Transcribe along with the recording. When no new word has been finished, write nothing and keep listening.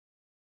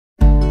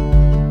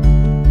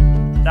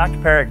Dr.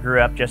 Parrett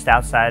grew up just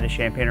outside of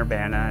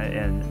Champaign-Urbana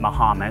in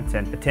Mahomet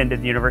and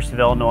attended the University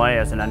of Illinois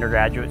as an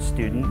undergraduate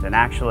student. And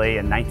actually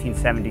in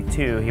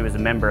 1972 he was a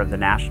member of the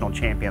national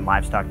champion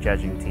livestock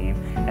judging team.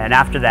 And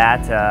after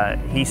that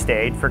he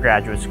stayed for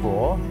graduate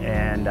school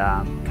and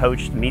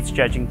coached meats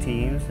judging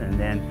teams, and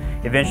then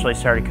eventually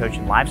started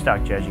coaching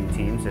livestock judging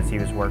teams as he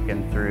was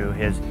working through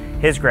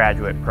his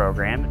graduate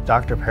program.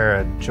 Dr.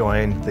 Parrett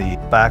joined the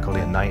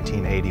faculty in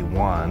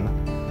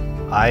 1981.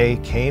 I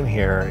came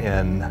here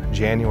in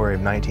January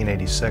of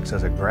 1986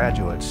 as a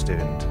graduate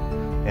student,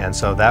 and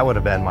so that would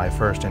have been my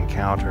first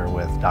encounter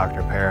with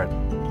Dr. Parrett.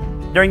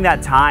 During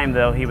that time,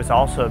 though, he was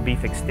also a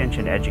beef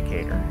extension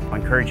educator,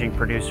 encouraging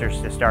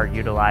producers to start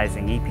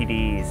utilizing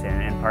EPDs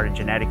and part of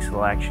genetic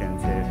selection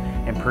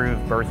to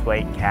improve birth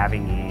weight and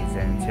calving ease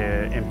and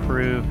to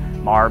improve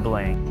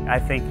marbling. I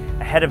think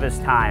ahead of his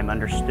time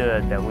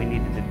understood that we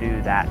needed to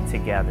do that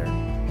together.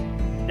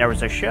 There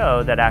was a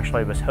show that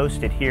actually was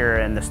hosted here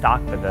in the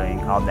stock pavilion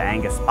called the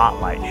Angus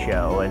Spotlight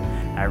Show, and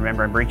I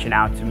remember him reaching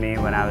out to me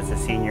when I was a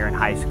senior in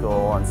high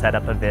school and set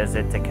up a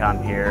visit to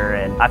come here,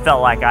 and I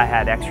felt like I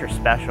had extra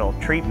special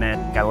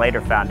treatment. I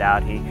later found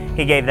out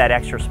he gave that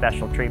extra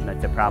special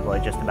treatment to probably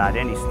just about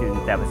any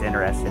student that was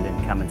interested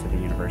in coming to the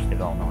University of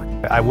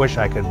Illinois. I wish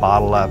I could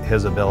bottle up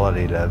his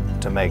ability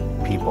to make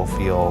people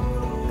feel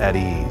at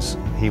ease.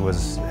 He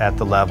was at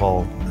the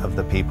level of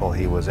the people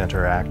he was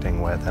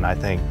interacting with, and I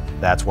think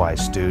that's why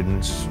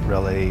students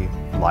really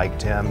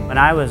liked him. When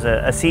I was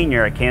a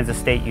senior at Kansas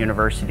State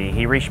University,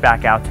 he reached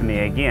back out to me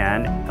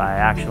again. I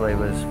actually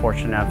was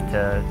fortunate enough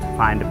to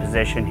find a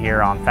position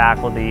here on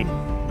faculty.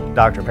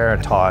 Dr.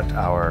 Parrett taught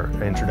our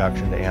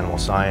Introduction to Animal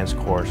Science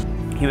course.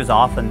 He was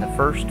often the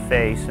first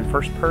face and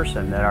first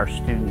person that our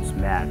students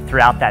met.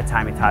 Throughout that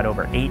time, he taught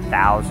over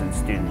 8,000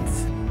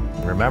 students.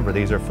 Remember,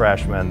 these are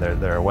freshmen,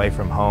 they're away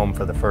from home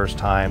for the first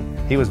time.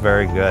 He was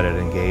very good at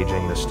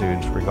engaging the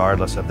students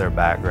regardless of their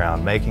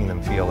background, making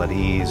them feel at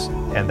ease.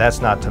 And that's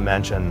not to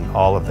mention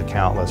all of the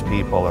countless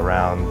people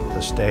around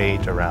the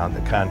state, around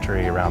the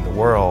country, around the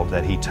world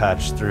that he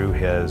touched through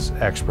his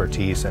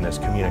expertise and his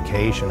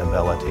communication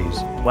abilities.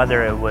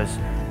 Whether it was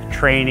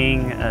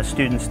training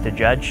students to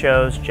judge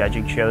shows,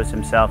 judging shows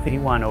himself, he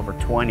won over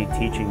 20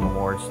 teaching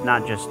awards,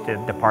 not just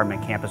at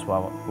department campus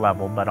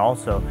level, but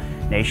also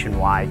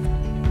nationwide.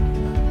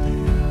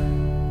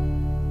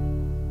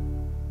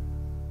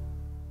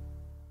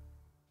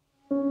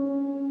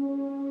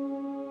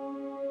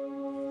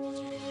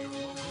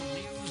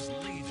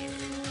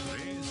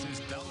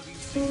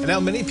 And now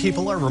many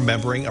people are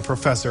remembering a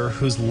professor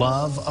whose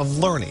love of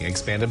learning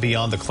expanded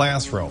beyond the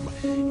classroom.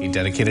 He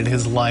dedicated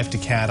his life to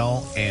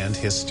cattle and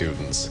his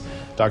students.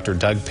 Dr.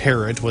 Doug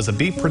Parrett was a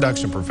beef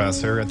production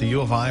professor at the U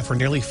of I for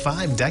nearly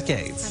 5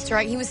 decades. That's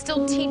right. He was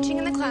still teaching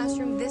in the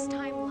classroom this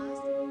time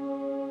last.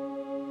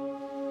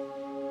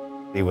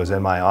 He was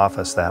in my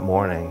office that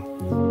morning.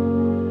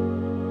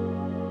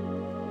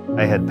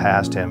 I had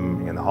passed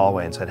him in the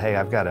hallway and said, "Hey,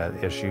 I've got an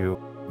issue.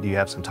 Do you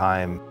have some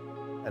time?"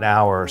 An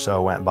hour or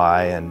so went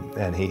by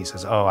and he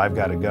says, "Oh, I've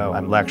got to go.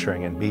 I'm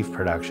lecturing in beef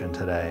production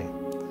today."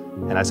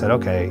 And I said,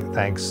 "Okay,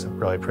 thanks,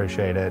 really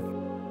appreciate it."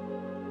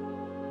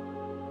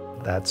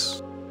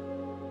 That's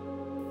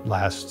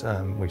last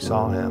we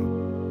saw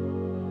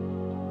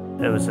him.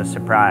 It was a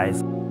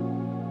surprise.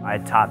 I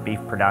taught beef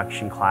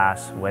production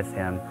class with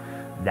him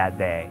that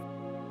day.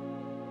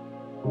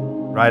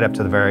 Right up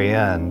to the very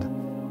end,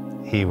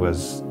 he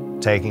was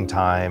taking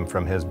time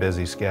from his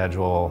busy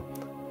schedule,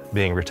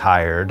 being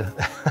retired,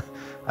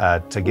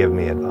 to give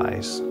me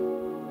advice. You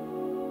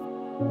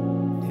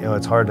know,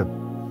 it's hard to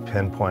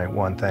pinpoint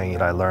one thing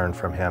that I learned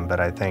from him,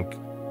 but I think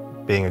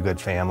being a good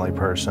family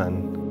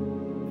person,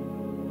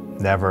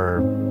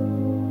 never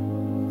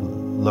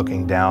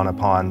looking down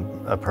upon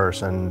a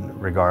person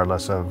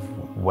regardless of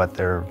what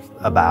they're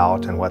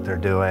about and what they're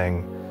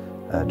doing,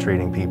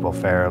 treating people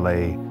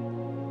fairly.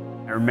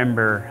 I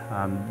remember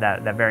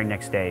that very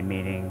next day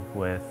meeting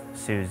with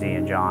Susie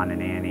and John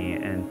and Annie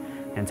and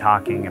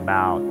talking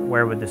about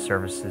where would the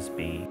services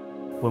be.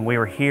 When we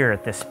were here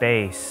at this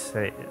space,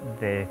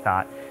 they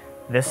thought,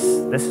 this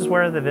is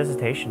where the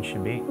visitation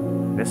should be.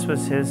 This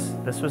was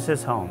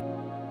his home.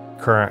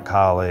 Current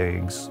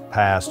colleagues,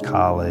 past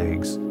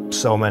colleagues,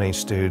 so many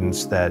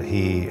students that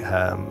he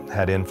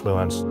had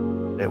influenced.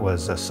 It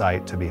was a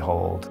sight to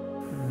behold.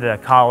 The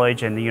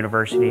college and the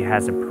university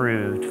has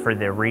approved for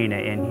the arena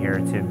in here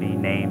to be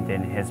named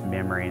in his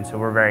memory, and so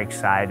we're very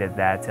excited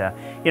that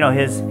you know,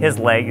 his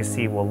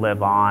legacy will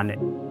live on.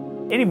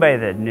 Anybody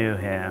that knew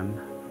him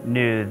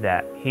knew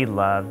that he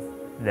loved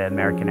the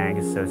American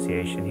Angus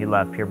Association. He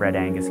loved purebred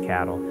Angus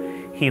cattle.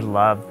 He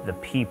loved the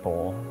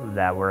people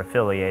that were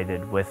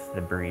affiliated with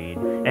the breed.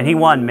 And he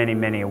won many,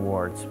 many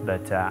awards,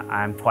 but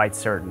I'm quite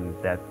certain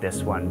that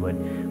this one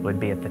would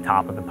be at the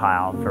top of the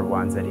pile for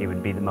ones that he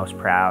would be the most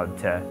proud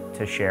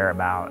to share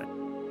about.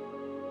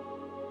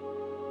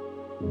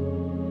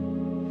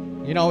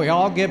 You know, we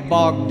all get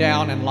bogged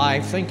down in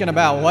life thinking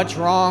about what's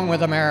wrong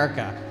with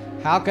America.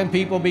 How can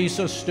people be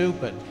so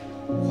stupid?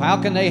 How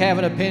can they have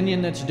an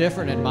opinion that's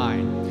different than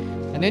mine?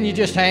 And And then you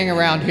just hang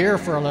around here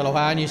for a little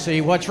while and you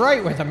see what's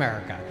right with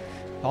America.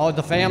 All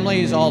the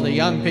families, all the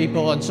young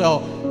people, and so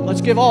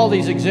let's give all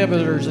these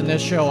exhibitors in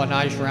this show a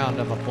nice round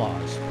of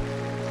applause.